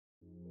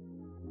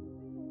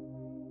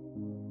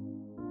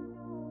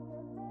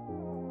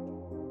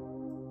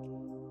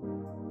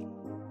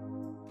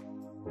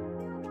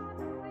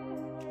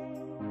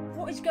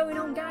What is going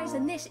on, guys?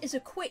 And this is a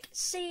quick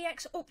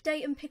CEX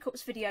update and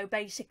pickups video,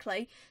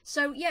 basically.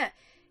 So yeah,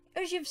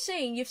 as you've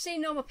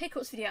seen on my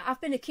pickups video,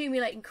 I've been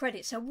accumulating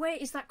credit. So where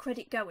is that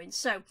credit going?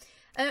 So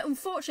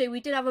unfortunately,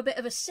 we did have a bit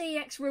of a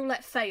CEX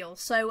roulette fail.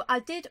 So I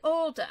did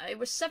order, it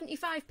was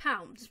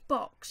 £75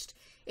 boxed.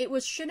 It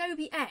was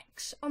Shinobi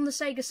X on the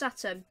Sega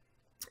Saturn.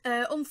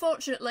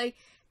 Unfortunately,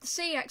 the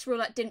CEX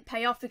roulette didn't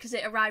pay off because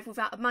it arrived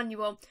without a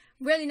manual.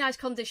 Really nice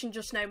condition,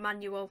 just no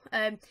manual.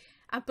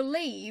 I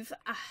believe,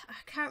 I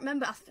can't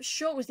remember, I'm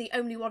sure it was the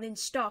only one in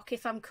stock,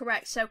 if I'm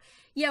correct. So,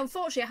 yeah,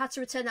 unfortunately, I had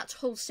to return that to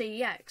Hull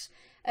CEX.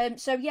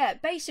 So, yeah,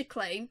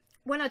 basically,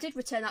 when I did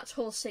return that to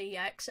Hull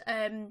CEX,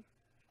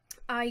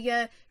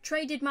 I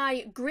traded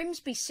my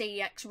Grimsby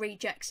CEX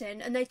rejects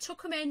in, and they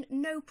took them in,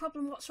 no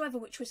problem whatsoever,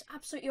 which was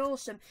absolutely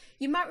awesome.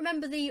 You might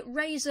remember the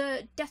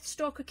Razer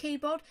Deathstalker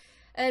keyboard,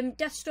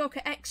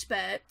 Deathstalker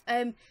Expert.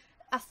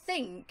 I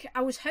think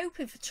I was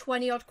hoping for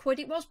 20 odd quid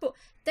it was, but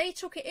they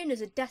took it in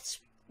as a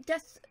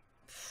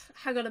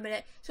hang on a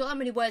minute, it's got that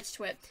many words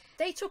to it.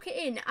 They took it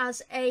in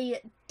as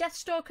a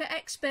Deathstalker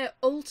Expert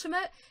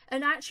Ultimate,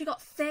 and I actually got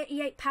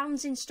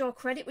 £38 in store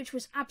credit, which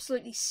was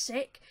absolutely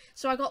sick.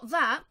 So I got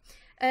that.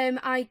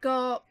 I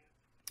got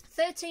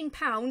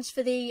 £13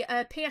 for the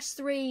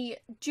PS3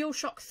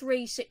 DualShock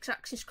 3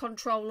 6-axis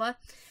controller.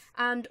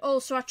 And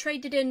also I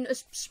traded in a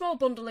small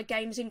bundle of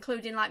games,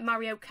 including like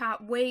Mario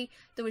Kart Wii,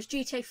 there was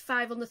GTA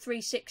 5 on the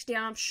 360,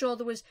 and I'm sure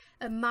there was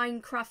a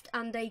Minecraft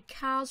and a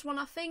Cars one,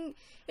 I think.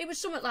 It was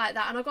something like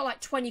that, and I got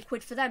like 20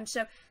 quid for them,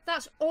 so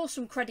that's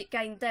awesome credit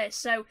gained there.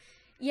 So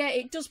yeah,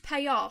 it does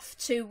pay off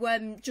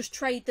to just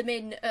trade them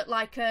in at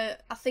like a,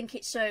 I think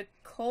it's a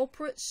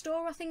corporate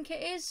store, I think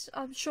it is,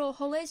 I'm sure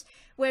Hull is.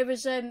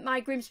 Whereas my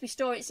Grimsby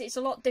store, it's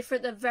a lot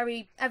different, they're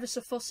very ever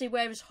so fussy,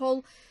 whereas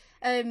Hull,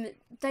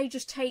 they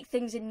just take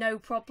things in no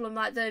problem,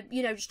 like they're,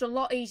 you know, just a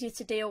lot easier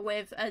to deal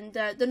with, and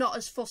they're not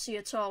as fussy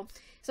at all.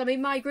 So I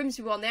mean, my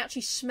Grimsby one, they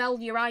actually smell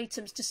your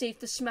items to see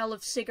if the smell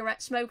of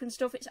cigarette smoke and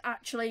stuff,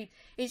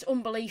 it's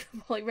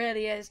unbelievable, it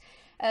really is.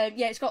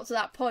 Yeah, it's got to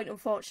that point,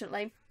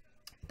 unfortunately.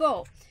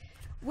 But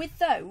with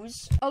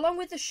those, along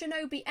with the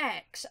Shinobi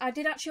X, I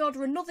did actually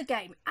order another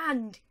game,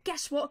 and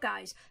guess what,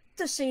 guys?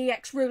 The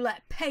CEX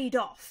roulette paid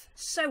off.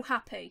 So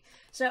happy.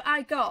 So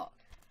I got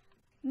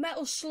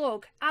Metal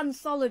Slug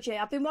Anthology.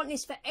 I've been wanting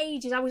this for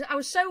ages. I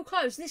was so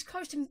close. This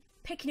close to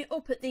picking it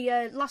up at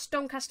the last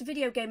Doncaster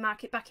video game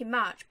market back in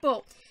March,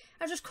 but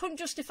I just couldn't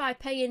justify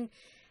paying.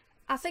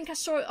 I think I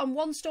saw it on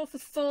one store for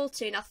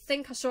 40, and I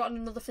think I saw it on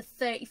another for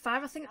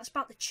 35. I think that's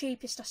about the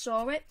cheapest I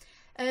saw it.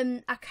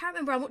 I can't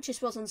remember how much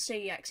this was on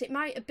CEX. It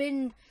might have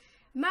been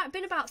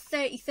about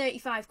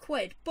 30-35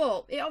 quid,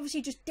 but it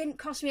obviously just didn't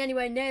cost me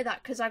anywhere near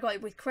that because I got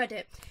it with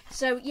credit.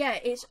 So yeah,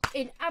 it's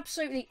in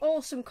absolutely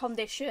awesome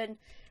condition.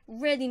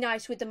 Really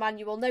nice with the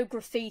manual, no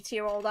graffiti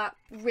or all that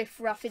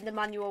riff-raff in the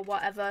manual,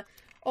 whatever.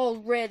 All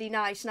really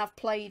nice, and I've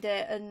played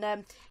it, and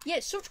yeah,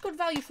 it's such good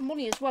value for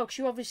money as well, because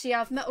you obviously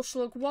have Metal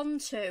Slug 1,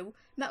 2,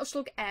 Metal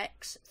Slug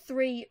X,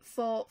 3,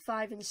 4,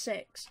 5 and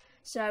 6.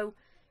 So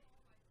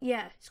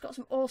yeah, it's got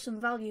some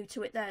awesome value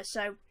to it there,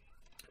 so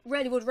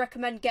really would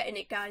recommend getting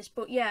it, guys.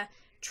 But yeah,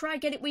 try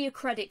get it with your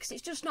credit, because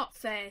it's just not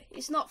fair.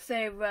 It's not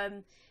fair,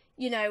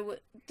 you know,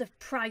 the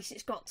price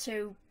it's got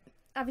to,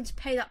 having to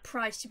pay that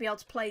price to be able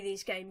to play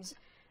these games.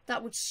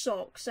 That would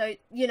suck. So,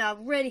 you know,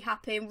 I'm really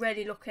happy and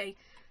really lucky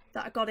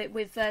that I got it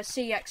with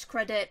CEX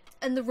credit,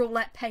 and the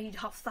roulette paid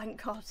off,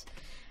 thank God.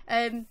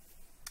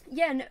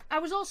 Yeah, and I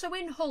was also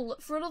in Hull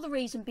for another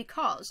reason,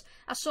 because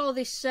I saw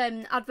this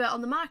advert on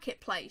the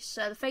marketplace,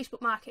 the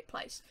Facebook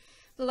marketplace,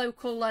 the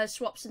local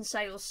swaps and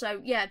sales. So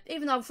yeah,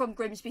 even though I'm from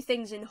Grimsby,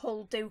 things in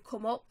Hull do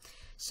come up.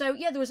 So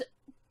yeah, there was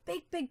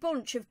a big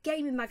bunch of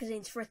gaming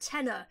magazines for a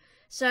tenner.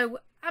 So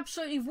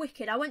absolutely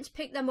wicked. I went to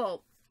pick them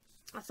up.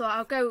 I thought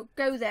I'll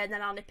go there and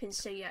then I'll nip in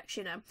CEX,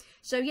 you know.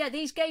 So yeah,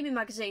 these gaming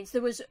magazines,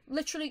 there was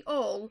literally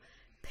all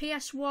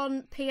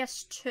PS1,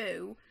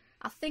 PS2,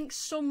 I think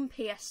some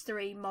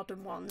PS3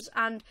 modern ones,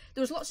 and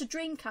there was lots of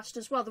Dreamcast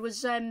as well. There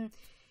was I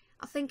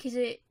think is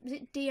it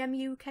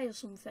DM UK or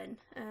something?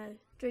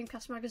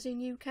 Dreamcast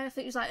Magazine UK. I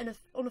think it was like an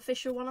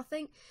unofficial one, I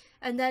think.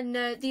 And then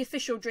the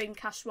official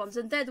Dreamcast ones,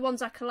 and they're the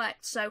ones I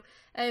collect. So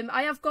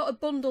I have got a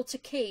bundle to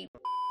keep.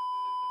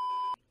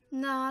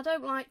 No, I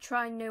don't like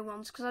trying new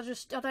ones, because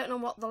I don't know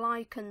what they're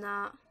like and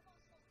that.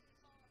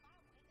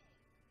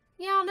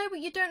 Yeah, I know, but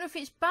you don't know if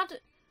it's bad.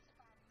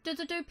 Do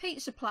they do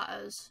pizza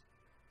platters?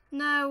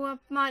 No,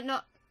 I might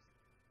not.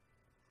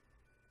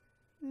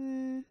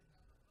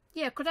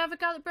 Yeah, could I have a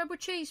garlic bread with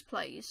cheese,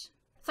 please?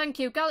 Thank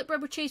you, garlic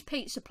bread with cheese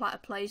pizza platter,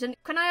 please. And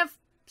can I have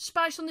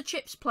spice on the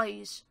chips,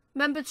 please?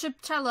 Remember to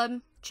tell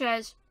them.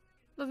 Cheers.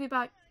 Love you,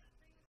 bye.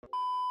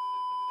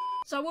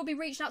 So I will be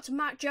reaching out to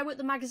Mark Joe at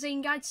the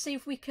magazine guide to see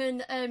if we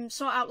can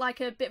sort out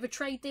like a bit of a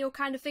trade deal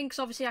kind of thing, because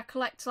obviously I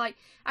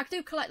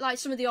do collect like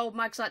some of the old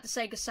mags, like the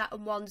Sega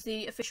Saturn ones,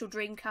 the official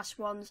Dreamcast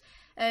ones,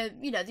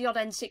 you know, the odd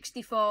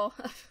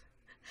N64.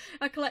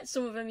 I collect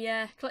some of them,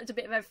 yeah. Collect a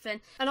bit of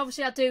everything. And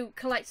obviously I do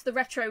collect the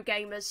retro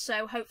gamers,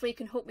 so hopefully you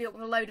can hook me up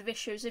with a load of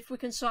issues if we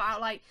can sort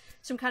out like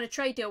some kind of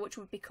trade deal, which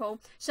would be cool.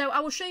 So I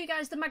will show you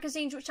guys the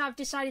magazines which I've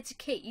decided to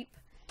keep.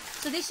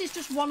 So this is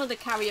just one of the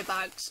carrier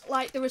bags.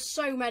 Like, there are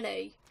so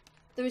many.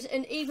 There is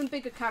an even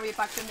bigger carrier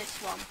bag than this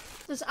one.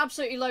 There's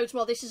absolutely loads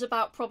more. This is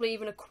about probably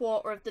even a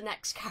quarter of the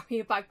next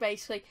carrier bag,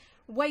 basically.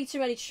 Way too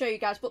many to show you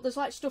guys, but there's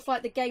like stuff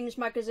like the games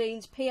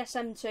magazines,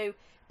 PSM2,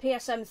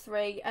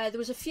 PSM3. There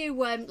was a few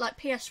like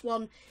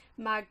PS1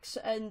 mags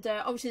and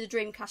obviously the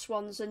Dreamcast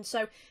ones. And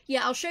so,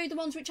 yeah, I'll show you the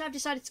ones which I've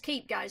decided to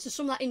keep, guys. There's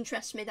some that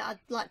interest me that I'd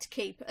like to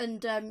keep.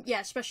 And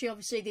yeah, especially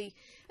obviously the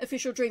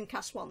official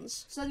Dreamcast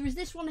ones. So there is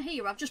this one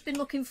here. I've just been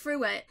looking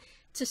through it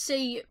to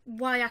see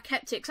why I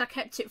kept it, because I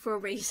kept it for a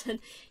reason.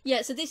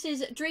 Yeah, so this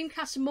is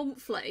Dreamcast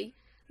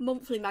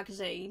monthly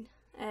magazine.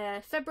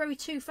 February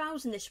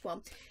 2000, this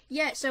one.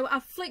 Yeah, so I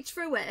flicked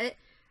through it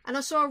and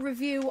I saw a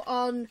review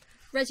on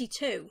Resi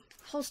 2.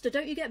 Holster,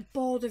 don't you get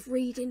bored of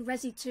reading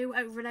Resi 2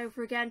 over and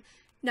over again?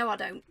 No, I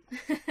don't.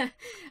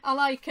 I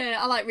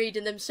like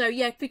reading them. So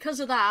yeah, because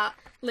of that,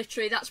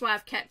 literally, that's why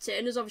I've kept it.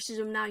 And there's obviously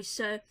some nice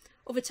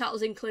other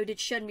titles included.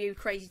 Shenmue,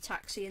 Crazy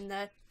Taxi in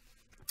there.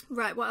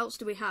 Right, what else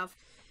do we have?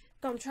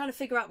 God, I'm trying to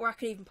figure out where I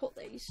can even put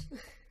these.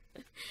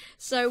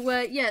 So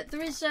yeah,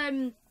 there is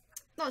no,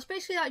 it's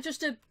basically like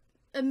just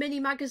a mini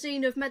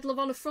magazine of Medal of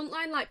Honor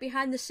Frontline, like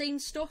behind the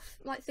scenes stuff,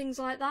 like things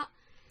like that.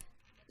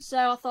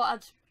 So I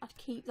thought I'd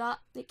keep that.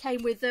 It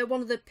came with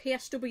one of the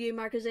PSW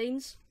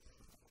magazines.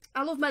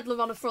 I love Medal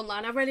of Honor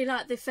Frontline. I really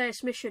like the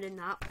first mission in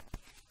that.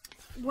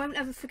 Won't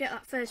ever forget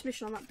that first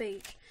mission on that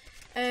beach.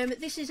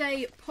 This is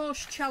a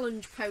Porsche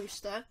Challenge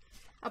poster.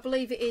 I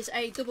believe it is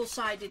a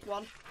double-sided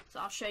one, so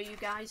I'll show you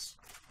guys.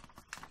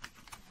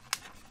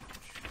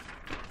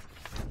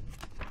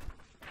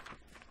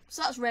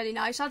 So that's really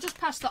nice. I'll just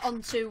pass that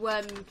on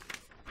to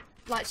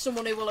like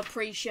someone who will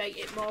appreciate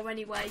it more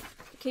anyway.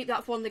 Keep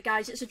that for one of the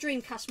guys. It's a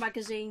Dreamcast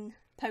magazine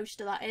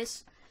poster, that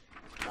is.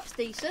 That's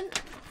decent.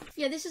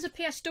 Yeah, this is a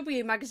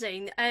PSW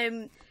magazine.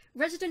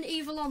 Resident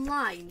Evil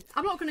Online.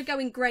 I'm not going to go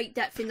in great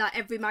depth in that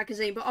every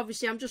magazine, but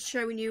obviously I'm just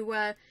showing you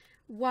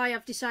why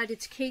I've decided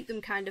to keep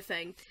them, kind of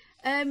thing.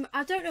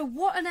 I don't know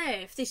what on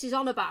earth this is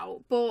on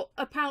about, but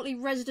apparently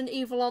Resident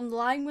Evil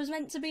Online was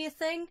meant to be a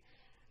thing.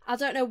 I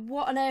don't know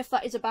what on earth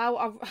that is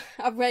about.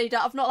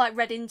 I've not like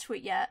read into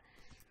it yet.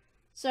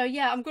 So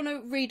yeah, I'm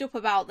gonna read up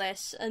about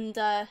this and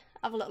have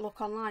a little look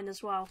online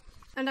as well.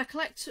 And I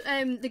collect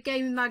the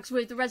gaming mags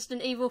with the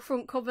Resident Evil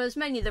front covers,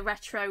 mainly the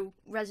retro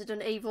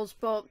Resident Evils,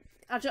 but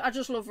I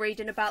just love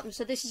reading about them.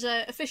 So this is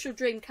an official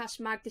Dreamcast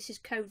mag. This is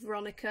Code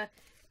Veronica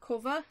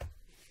cover,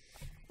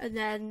 and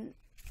then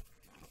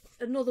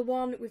another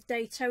one with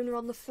Daytona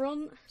on the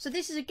front. So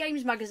this is a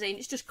games magazine.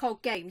 It's just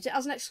called Games. It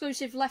has an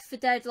exclusive Left 4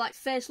 Dead like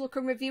first look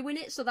and review in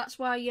it, so that's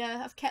why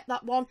I've kept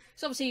that one.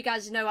 So obviously you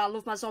guys know I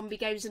love my zombie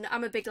games and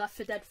I'm a big Left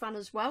 4 Dead fan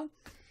as well.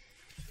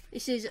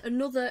 This is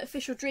another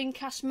official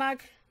Dreamcast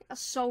mag. It has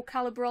Soul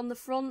Calibur on the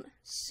front.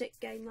 Sick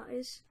game that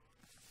is.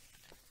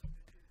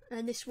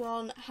 And this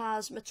one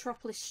has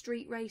Metropolis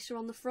Street Racer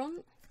on the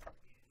front.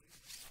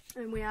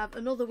 And we have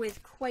another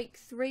with Quake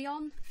 3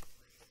 on.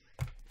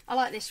 I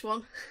like this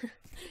one.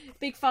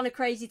 Big fan of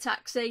Crazy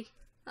Taxi.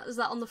 That was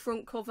that on the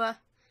front cover.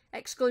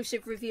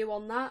 Exclusive review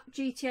on that.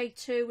 GTA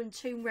 2 and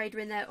Tomb Raider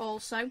in there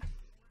also.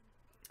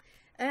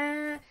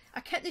 I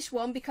kept this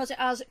one because it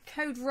has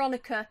Code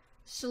Veronica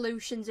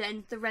solutions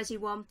in, the Resi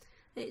one.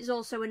 It is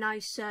also a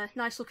nice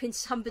looking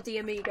Samba de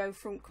Amigo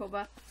front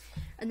cover.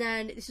 And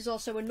then this is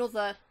also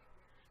another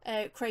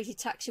Crazy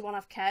Taxi one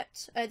I've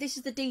kept. This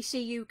is the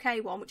DC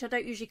UK one, which I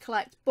don't usually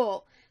collect,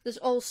 but there's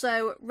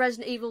also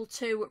Resident Evil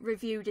 2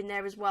 reviewed in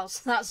there as well,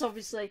 so that's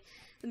obviously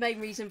the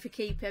main reason for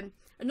keeping.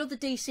 Another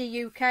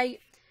DC UK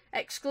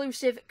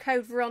exclusive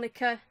Code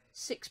Veronica,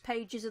 6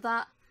 pages of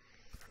that.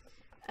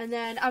 And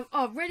then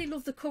I really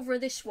love the cover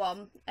of this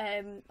one.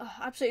 I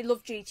absolutely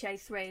love GTA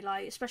 3,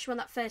 like especially when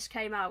that first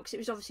came out, because it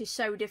was obviously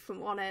so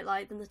different, wasn't it?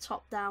 Like than the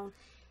top down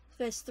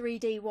first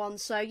 3D one.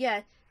 So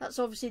yeah, that's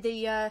obviously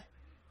the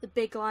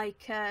big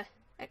like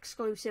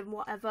exclusive and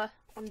whatever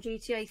on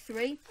GTA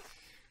 3.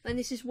 Then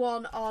this is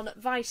one on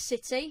Vice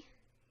City.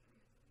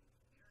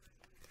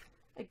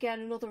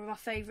 Again, another of my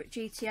favourite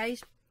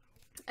GTAs.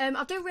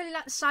 I do really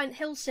like the Silent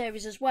Hill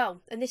series as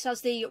well. And this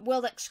has the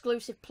world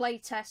exclusive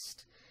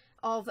playtest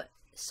of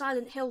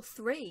Silent Hill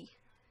 3.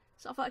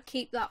 So I thought I'd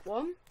keep that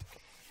one.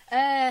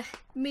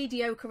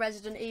 Mediocre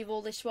Resident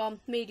Evil, this one.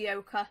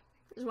 Mediocre.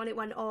 This is when it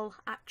went all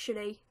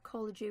action-y,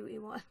 Call of Duty,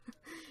 whatever.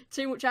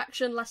 Too much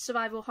action, less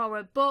survival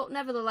horror. But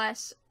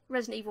nevertheless,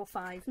 Resident Evil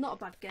 5. Not a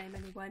bad game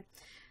anyway.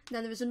 And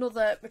then there was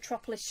another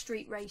Metropolis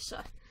Street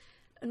Racer.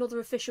 Another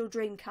official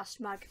Dreamcast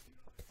mag.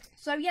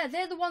 So yeah,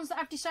 they're the ones that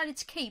I've decided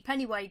to keep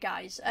anyway,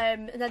 guys.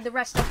 And then the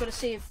rest I've got to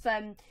see if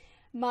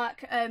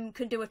Mark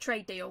can do a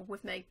trade deal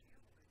with me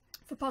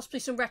for possibly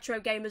some retro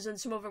gamers and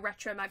some other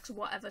retro mags or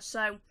whatever.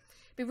 So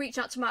be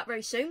reaching out to Mark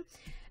very soon.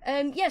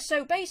 Yeah,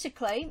 so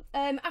basically,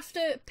 after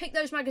pick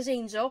those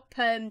magazines up,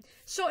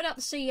 sorting out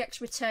the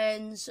CEX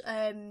returns,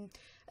 and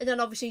And then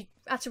obviously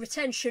had to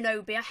return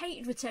Shinobi. I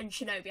hated return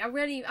Shinobi.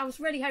 I was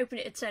really hoping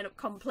it'd turn up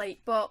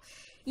complete. But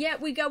yeah,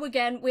 we go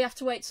again. We have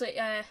to wait till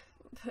it,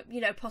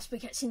 you know, possibly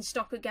gets in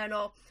stock again,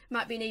 or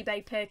might be an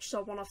eBay purchase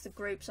or one off the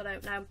groups. I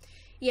don't know.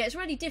 Yeah, it's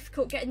really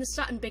difficult getting the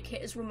Saturn big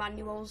hitters with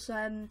manuals.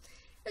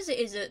 As it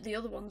is at the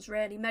other ones,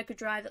 really. Mega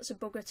Drive, that's a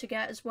bugger to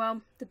get as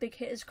well. The big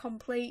hitters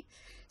complete.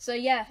 So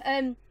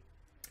yeah,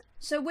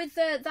 so with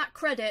that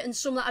credit and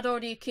some that I'd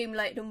already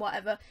accumulated and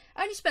whatever,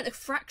 I only spent a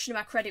fraction of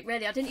my credit,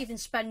 really. I didn't even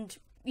spend,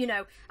 you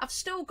know, I've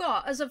still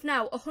got, as of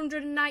now,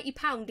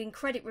 £190 in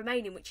credit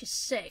remaining, which is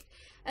sick.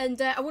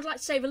 And I would like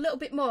to save a little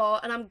bit more,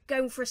 and I'm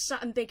going for a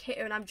Saturn big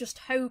hitter, and I'm just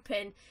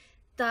hoping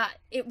that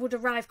it would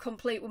arrive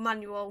complete with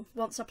manual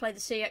once I play the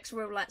CEX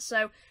roulette.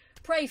 So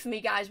pray for me,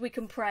 guys. We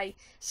can pray.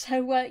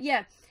 So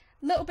yeah,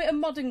 a little bit of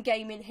modern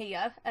gaming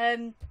here.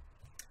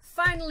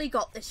 Finally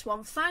got this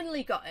one.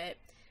 Finally got it.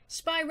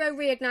 Spyro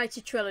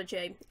Reignited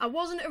Trilogy. I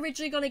wasn't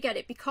originally going to get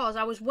it because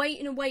I was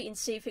waiting and waiting to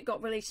see if it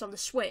got released on the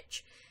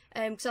Switch.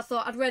 Because I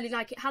thought I'd really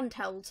like it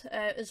handheld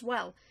as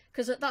well.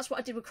 Because that's what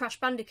I did with Crash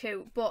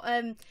Bandicoot. But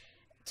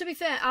to be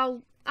fair,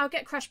 I'll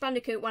get Crash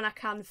Bandicoot when I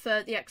can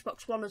for the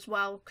Xbox One as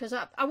well. Because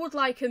I would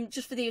like them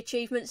just for the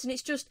achievements. And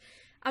it's just,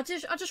 I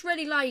just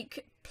really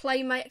like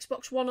playing my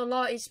Xbox One a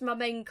lot. It's my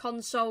main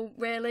console,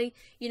 really.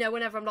 You know,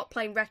 whenever I'm not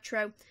playing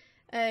retro.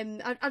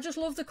 I just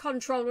love the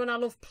controller, and I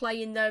love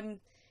playing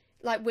them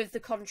like with the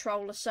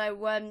controller. So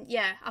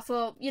yeah, I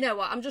thought, you know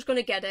what, I'm just going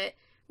to get it.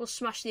 We'll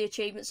smash the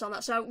achievements on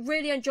that. So I'm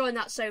really enjoying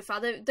that so far.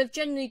 They've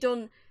genuinely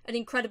done an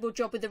incredible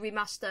job with the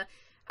remaster.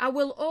 I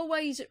will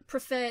always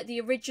prefer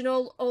the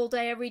original all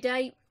day, every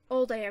day.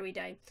 All day, every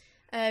day.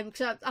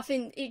 Because I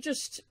think it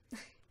just...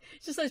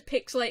 It's just those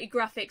pixelated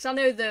graphics. I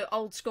know they're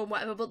old school and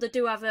whatever, but they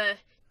do have a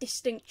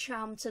distinct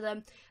charm to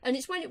them. And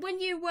it's when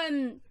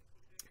you...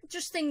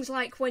 just things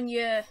like when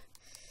you're...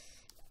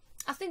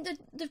 I think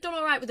they've done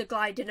alright with the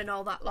gliding and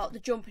all that lot, the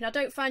jumping. I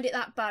don't find it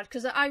that bad,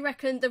 because I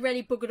reckon they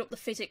really buggered up the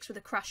physics with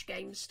the Crash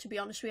games, to be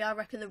honest with you. I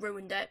reckon they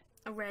ruined it.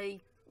 I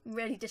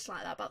really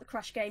dislike that about the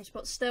Crash games,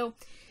 but still,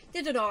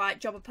 they did an alright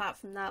job apart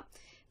from that.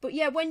 But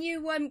yeah, when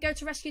you go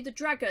to rescue the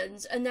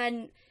dragons, and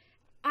then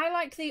I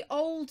like the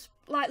old,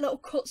 like, little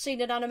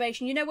cutscene and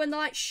animation, you know, when they're,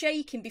 like,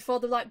 shaking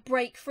before they, like,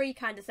 break free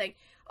kind of thing.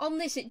 On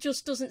this, it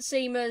just doesn't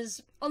seem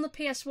as... On the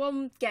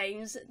PS1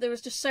 games, there was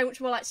just so much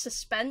more, like,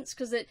 suspense,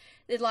 because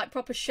they'd, like,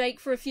 proper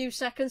shake for a few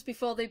seconds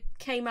before they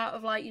came out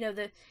of, like, you know,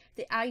 the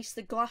ice,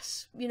 the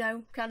glass, you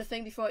know, kind of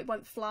thing, before it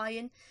went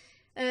flying.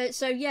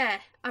 So,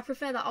 yeah, I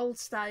prefer that old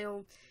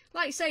style.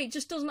 Like I say, it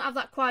just doesn't have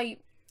that quite...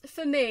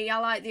 For me, I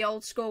like the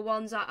old school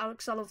ones,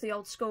 because I love the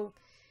old school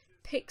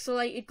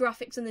pixelated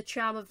graphics and the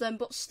charm of them,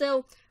 but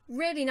still,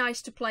 really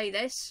nice to play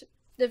this.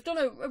 They've done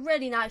a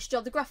really nice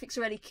job. The graphics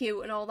are really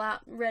cute and all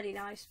that. Really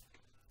nice.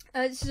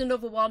 This is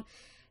another one.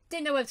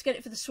 Didn't know whether to get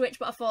it for the Switch,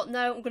 but I thought,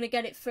 no, I'm going to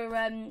get it for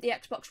the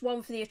Xbox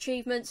One for the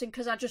achievements, and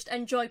because I just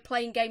enjoy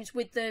playing games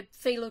with the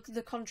feel of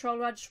the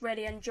controller. I just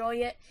really enjoy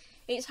it.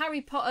 It's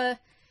Harry Potter,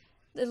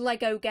 the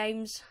Lego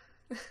games,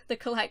 the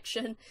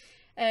collection.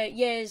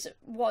 Years,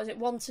 what is it,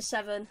 1 to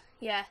 7,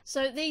 yeah.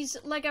 So these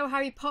Lego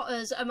Harry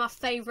Potters are my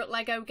favourite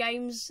Lego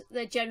games.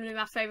 They're genuinely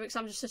my favourite, because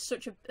I'm just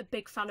such a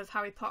big fan of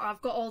Harry Potter.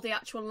 I've got all the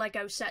actual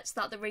Lego sets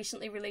that they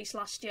recently released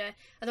last year,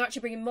 and they're actually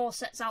bringing more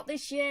sets out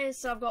this year,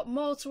 so I've got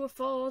more to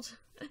afford.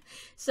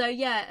 So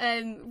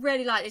yeah,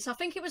 really like this. I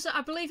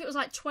believe it was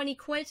like 20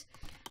 quid.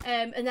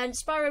 And then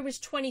Spyro was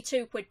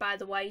 22 quid, by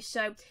the way,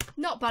 so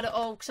not bad at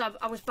all, because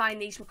I was buying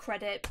these with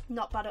credit.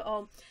 Not bad at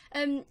all.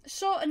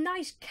 Saw a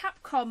nice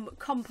Capcom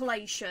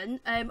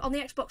compilation on the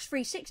Xbox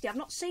 360. I've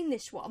not seen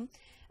this one,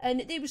 and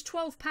it was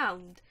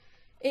 £12.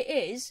 It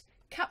is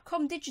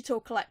Capcom Digital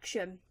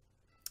Collection.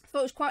 I thought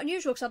it was quite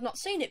unusual, because I'd not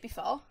seen it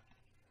before.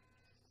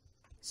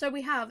 So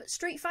we have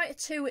Street Fighter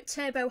 2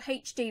 Turbo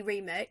HD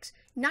Remix,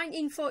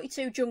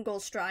 1942 Jungle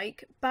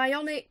Strike,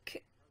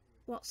 Bionic...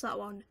 What's that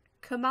one?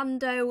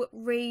 Commando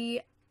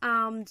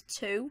Re-Armed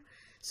 2.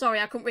 Sorry,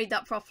 I couldn't read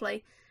that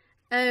properly.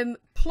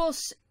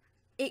 Plus,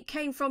 it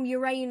came from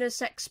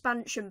Uranus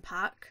Expansion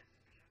Pack.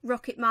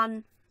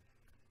 Rocketman...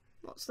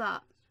 What's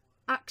that?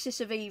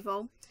 Axis of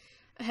Evil.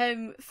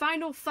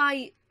 Final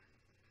Fight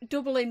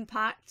Double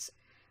Impact.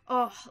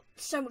 Oh,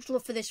 so much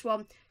love for this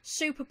one.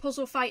 Super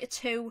Puzzle Fighter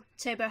 2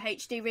 Turbo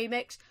HD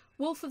Remix.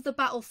 Wolf of the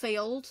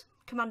Battlefield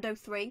Commando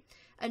 3.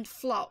 And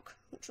Flock,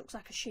 which looks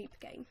like a sheep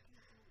game.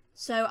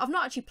 So, I've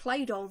not actually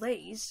played all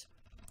these.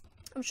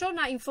 I'm sure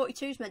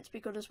 1942 is meant to be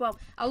good as well.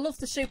 I love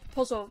the Super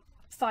Puzzle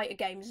Fighter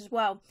games as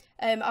well.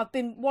 I've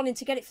been wanting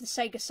to get it for the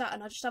Sega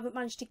Saturn. I just haven't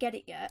managed to get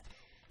it yet.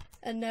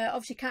 And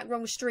obviously can't go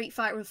wrong with Street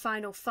Fighter and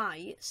Final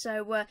Fight.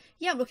 So,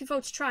 yeah, I'm looking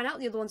forward to trying out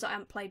the other ones that I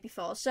haven't played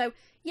before. So,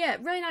 yeah,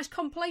 really nice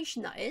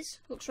compilation that is.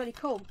 Looks really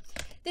cool.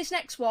 This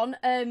next one,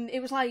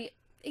 it was like...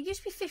 It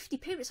used to be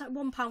 50p, it's like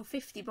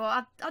 £1.50,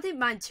 but I didn't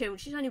mind too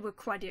much. It's only with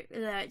credit.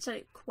 It's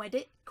only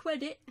credit.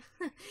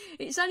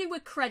 It's only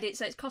with credit,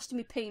 so it's costing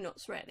me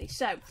peanuts, really.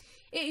 So,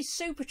 it is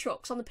Super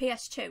Trucks on the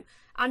PS2.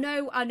 I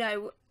know.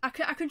 I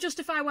can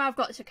justify why I've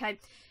got this, okay?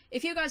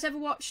 if you guys ever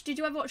watched, did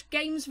you ever watch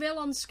Gamesville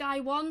on Sky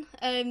One?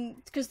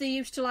 Because they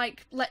used to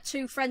like let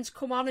two friends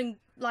come on and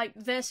like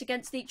verse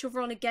against each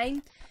other on a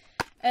game.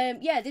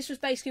 Yeah, this was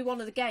basically one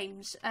of the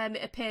games.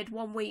 It appeared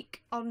 1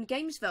 week on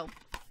Gamesville,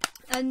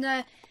 and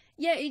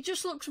yeah, it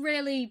just looks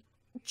really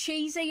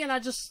cheesy, and I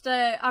just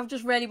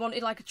really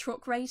wanted like a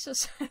truck racer,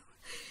 so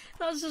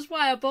that's just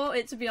why I bought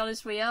it, to be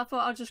honest with you. I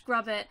thought I'd just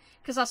grab it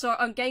because I saw it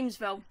on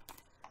Gamesville,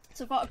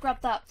 so I thought I'd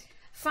grab that.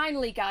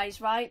 Finally,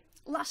 guys, right,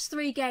 last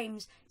 3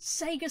 games,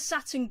 Sega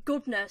Saturn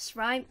goodness,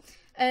 right?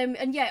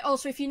 And yeah,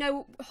 also if you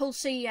know Hull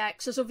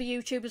CEX, as other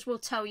YouTubers will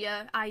tell you,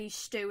 i.e.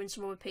 Stu and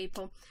some other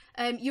people,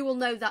 you will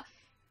know that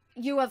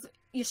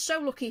you're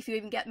so lucky if you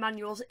even get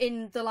manuals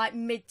in the like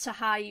mid to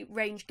high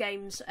range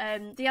games.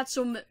 They had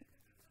some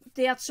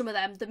of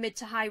them, the mid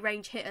to high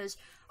range hitters,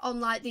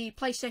 on like the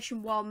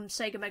PlayStation 1,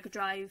 Sega Mega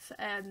Drive,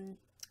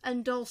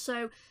 and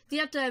also they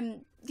had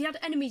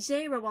Enemy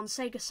Zero on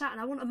Sega Saturn.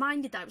 I wouldn't have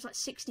minded that, it was like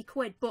 60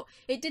 quid, but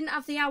it didn't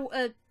have the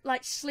outer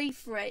like sleeve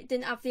for it. It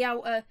didn't have the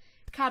outer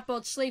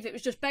cardboard sleeve, it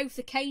was just both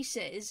the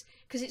cases,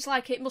 because it's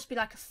like, it must be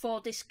like a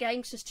 4-disc game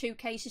because there's 2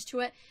 cases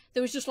to it.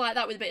 There was just like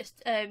that with a bit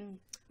of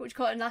what you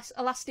call it, an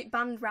elastic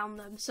band round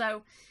them.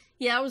 So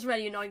yeah, that was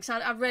really annoying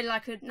because I'd really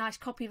like a nice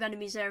copy of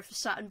Enemy Zero for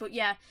Saturn. But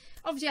yeah,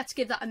 obviously I had to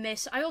give that a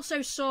miss. I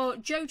also saw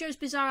JoJo's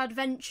Bizarre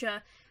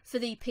Adventure for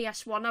the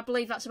PS1. I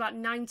believe that's about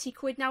 90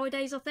 quid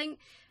nowadays, I think.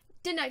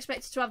 Didn't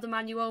expect it to have the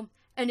manual,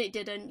 and it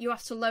didn't. You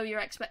have to lower your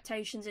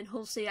expectations in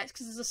Hull CX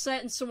because there's a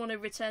certain someone who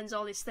returns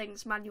all his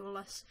things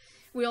manualless.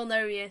 We all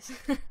know he is.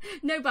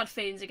 No bad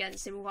feelings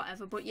against him or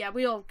whatever, but yeah,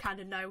 we all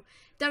kind of know.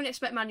 Don't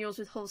expect manuals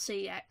with Hull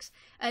CX.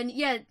 And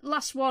yeah,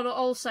 last one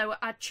also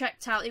I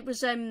checked out. It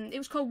was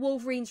called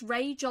Wolverine's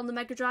Rage on the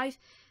Mega Drive.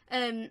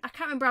 I can't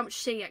remember how much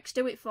CX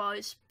do it for.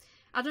 I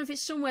don't know if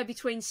it's somewhere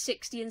between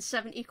 60 and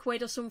 70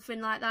 quid or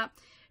something like that.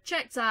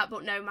 Checked that,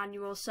 but no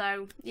manual,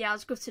 so yeah, I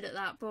was gutted at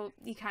that, but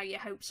you can't get your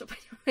hopes up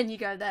when you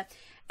go there.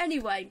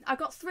 Anyway, I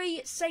got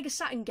 3 Sega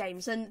Saturn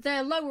games, and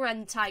they're lower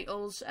end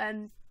titles,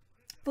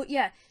 but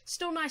yeah,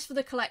 still nice for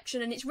the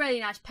collection, and it's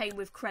really nice paying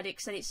with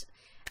credits, and it's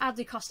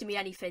hardly costing me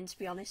anything, to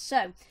be honest.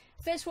 So,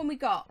 first one we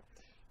got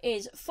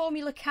is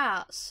Formula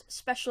Karts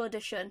Special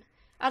Edition.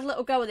 I had a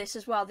little go of this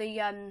as well.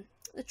 The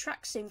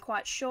tracks seem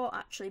quite short,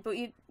 actually, but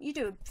you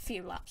do a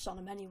few laps on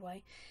them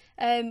anyway.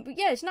 But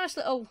yeah, it's a nice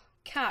little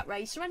kart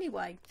racer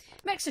anyway.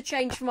 Makes a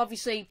change from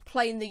obviously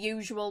playing the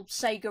usual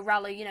Sega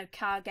Rally, you know,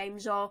 car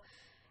games, or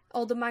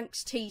the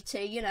Manx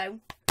TT, you know.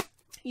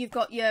 You've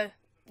got your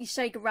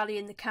Sega Rally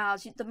in the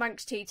cars, the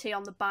Manx TT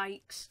on the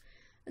bikes,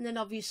 and then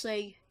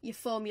obviously your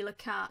Formula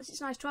Karts.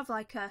 It's nice to have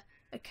like a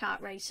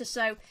kart racer.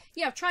 So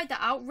yeah, I've tried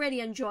that out,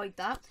 really enjoyed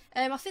that.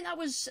 I think that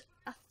was,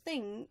 yeah, I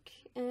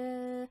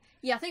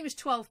think it was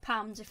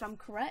 £12 if I'm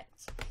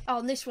correct. Oh,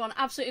 and this one,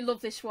 absolutely love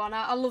this one.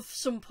 I love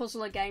some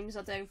puzzler games,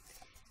 I do.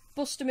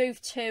 Buster Move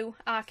 2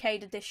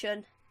 Arcade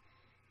Edition.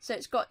 So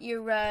it's got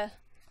your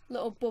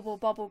little Bubble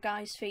Bobble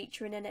guys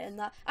featuring in it and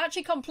that. I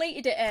actually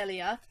completed it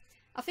earlier.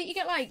 I think you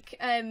get like,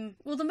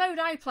 well, the mode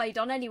I played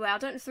on anyway, I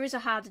don't know if there is a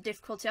harder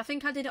difficulty. I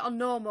think I did it on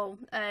normal.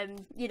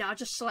 You know, I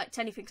just select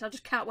anything because I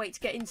just can't wait to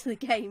get into the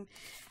game.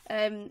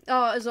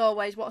 Oh, as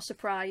always, what a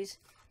surprise.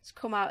 It's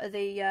come out of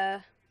the, yeah,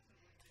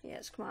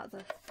 it's come out of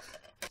the...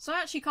 So I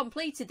actually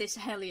completed this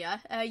earlier.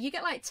 You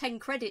get like 10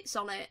 credits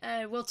on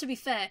it. Well, to be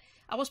fair,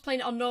 I was playing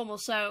it on normal,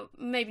 so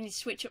maybe need to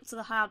switch up to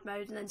the hard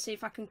mode and then see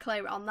if I can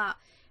clear it on that.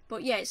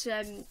 But yeah, it's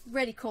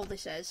really cool,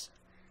 this is.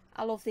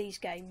 I love these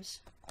games.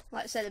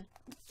 Like I said,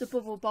 the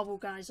Bubble Bobble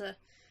guys are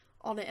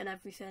on it and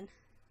everything.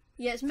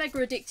 Yeah, it's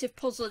mega addictive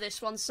puzzler,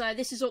 this one, so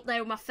this is up there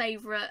with my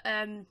favourite.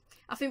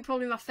 I think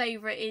probably my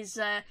favourite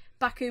is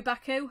Baku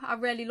Baku. I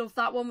really love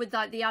that one with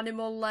like the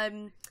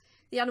animal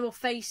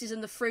faces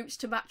and the fruits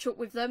to match up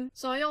with them.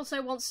 So I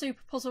also want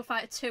Super Puzzle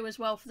Fighter 2 as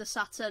well for the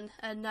Saturn,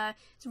 and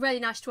it's really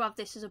nice to have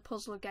this as a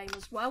puzzler game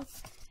as well.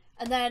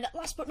 And then,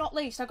 last but not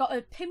least, I got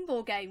a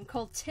pinball game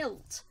called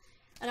Tilt.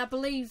 And I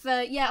believe,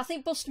 yeah, I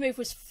think Buster Move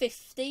was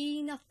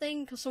 15, I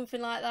think, or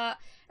something like that.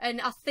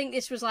 And I think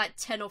this was like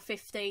 10 or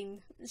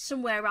 15,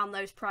 somewhere around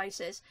those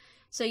prices.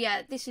 So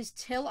yeah, this is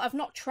Tilt. I've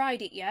not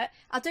tried it yet.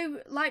 I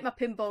do like my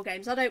pinball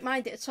games. I don't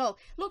mind it at all.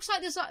 Looks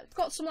like there's like,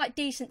 got some like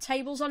decent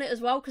tables on it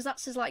as well, because that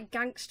says like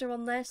gangster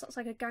on this. That's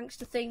like a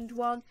gangster themed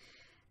one.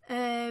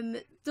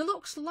 There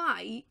looks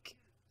like,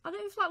 I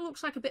don't know if that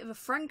looks like a bit of a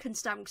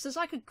Frankenstein, because there's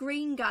like a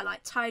green guy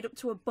like tied up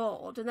to a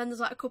board, and then there's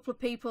like a couple of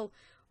people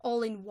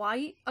all in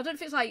white. I don't know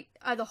if it's like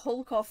either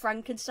Hulk or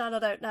Frankenstein, I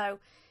don't know.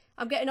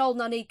 I'm getting old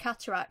and I need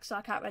cataracts, so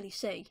I can't really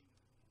see.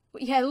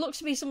 But yeah, there looks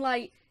to be some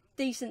like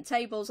decent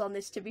tables on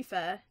this, to be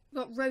fair.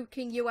 We've got Road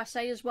King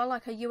USA as well,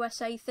 like a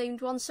USA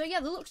themed one. So yeah,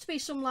 there looks to be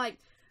some like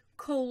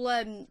cool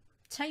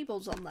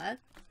tables on there.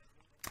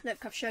 I don't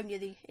think I've shown you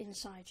the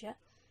inside yet.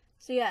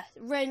 So yeah,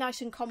 really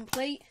nice and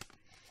complete.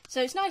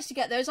 So it's nice to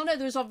get those. I know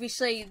there was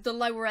obviously the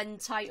lower end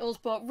titles,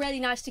 but really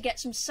nice to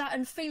get some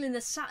Saturn, feeling the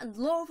Saturn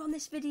love on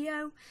this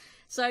video.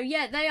 So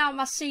yeah, they are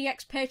my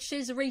CEX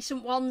purchases, the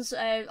recent ones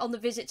on the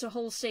visit to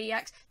Hull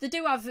CEX. They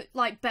do have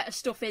like better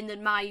stuff in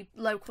than my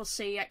local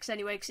CEX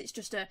anyway, because it's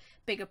just a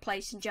bigger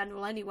place in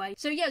general anyway.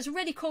 So yeah, it's a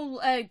really cool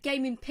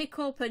gaming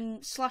pickup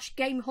and /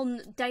 game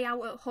hunt day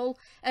out at Hull.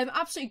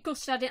 Absolutely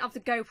gutted I didn't have the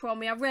GoPro on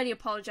me. I really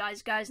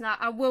apologise, guys. Now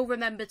I will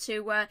remember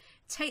to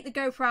take the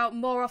GoPro out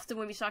more often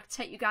with me so I could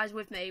take you guys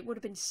with me. It would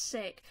have been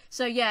sick.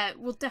 So yeah,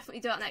 we'll definitely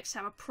do that next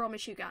time, I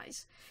promise you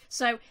guys.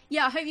 So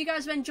yeah, I hope you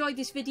guys have enjoyed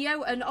this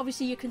video, and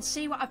obviously you can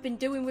see what I've been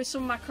doing with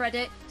some of my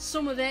credit.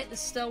 Some of it, there's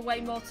still way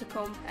more to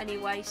come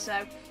anyway.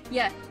 So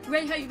yeah,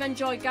 really hope you've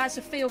enjoyed, guys.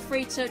 So feel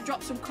free to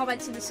drop some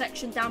comments in the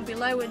section down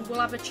below and we'll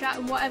have a chat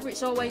and whatever.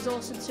 It's always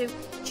awesome to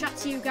chat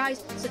to you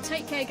guys. So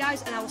take care,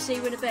 guys, and I will see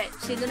you in a bit.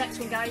 See you in the next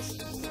one,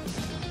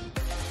 guys.